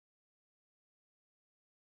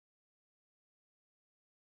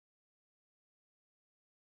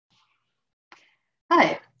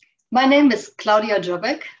Hi, my name is Claudia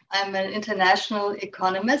Dziobek. I'm an international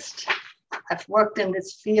economist. I've worked in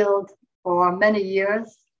this field for many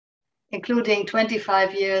years, including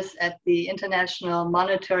 25 years at the International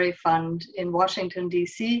Monetary Fund in Washington,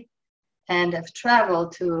 D.C., and I've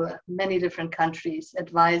traveled to many different countries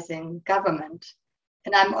advising government.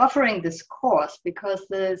 And I'm offering this course because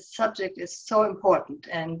the subject is so important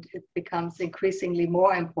and it becomes increasingly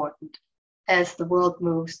more important as the world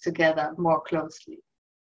moves together more closely.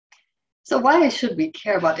 So why should we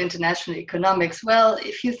care about international economics? Well,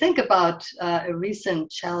 if you think about a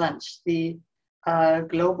recent challenge, the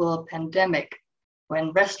global pandemic,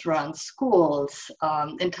 when restaurants, schools,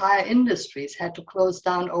 entire industries had to close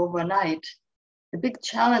down overnight, the big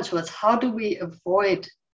challenge was how do we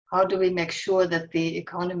make sure that the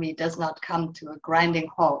economy does not come to a grinding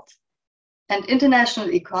halt? And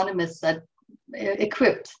international economists are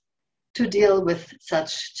equipped to deal with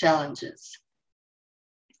such challenges.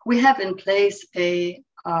 We have in place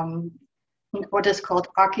what is called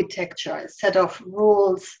architecture, a set of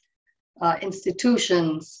rules,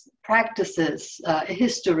 institutions, practices,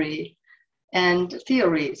 history, and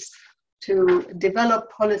theories to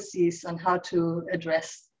develop policies on how to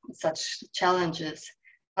address such challenges,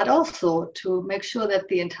 but also to make sure that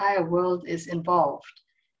the entire world is involved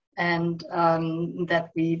and that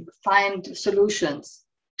we find solutions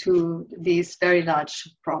to these very large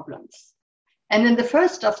problems. And in the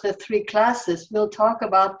first of the three classes, we'll talk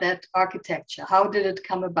about that architecture. How did it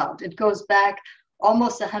come about? It goes back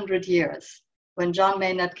almost 100 years when John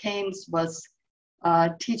Maynard Keynes was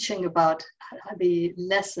teaching about the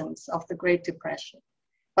lessons of the Great Depression.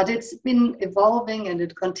 But it's been evolving and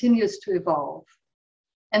it continues to evolve.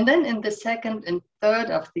 And then in the second and third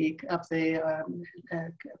of the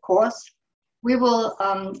course, we will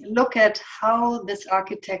look at how this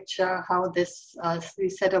architecture, how this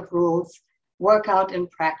set of rules work out in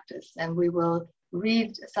practice. And we will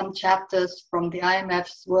read some chapters from the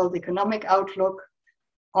IMF's World Economic Outlook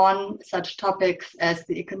on such topics as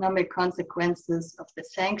the economic consequences of the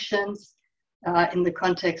sanctions in the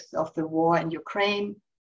context of the war in Ukraine.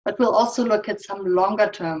 But we'll also look at some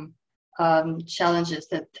longer term challenges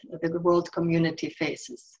that the world community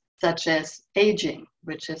faces, such as aging,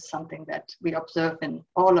 which is something that we observe in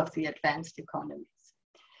all of the advanced economies.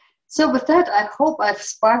 So with that, I hope I've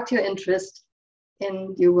sparked your interest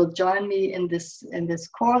and you will join me in this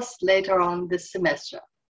course later on this semester.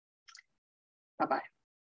 Bye-bye.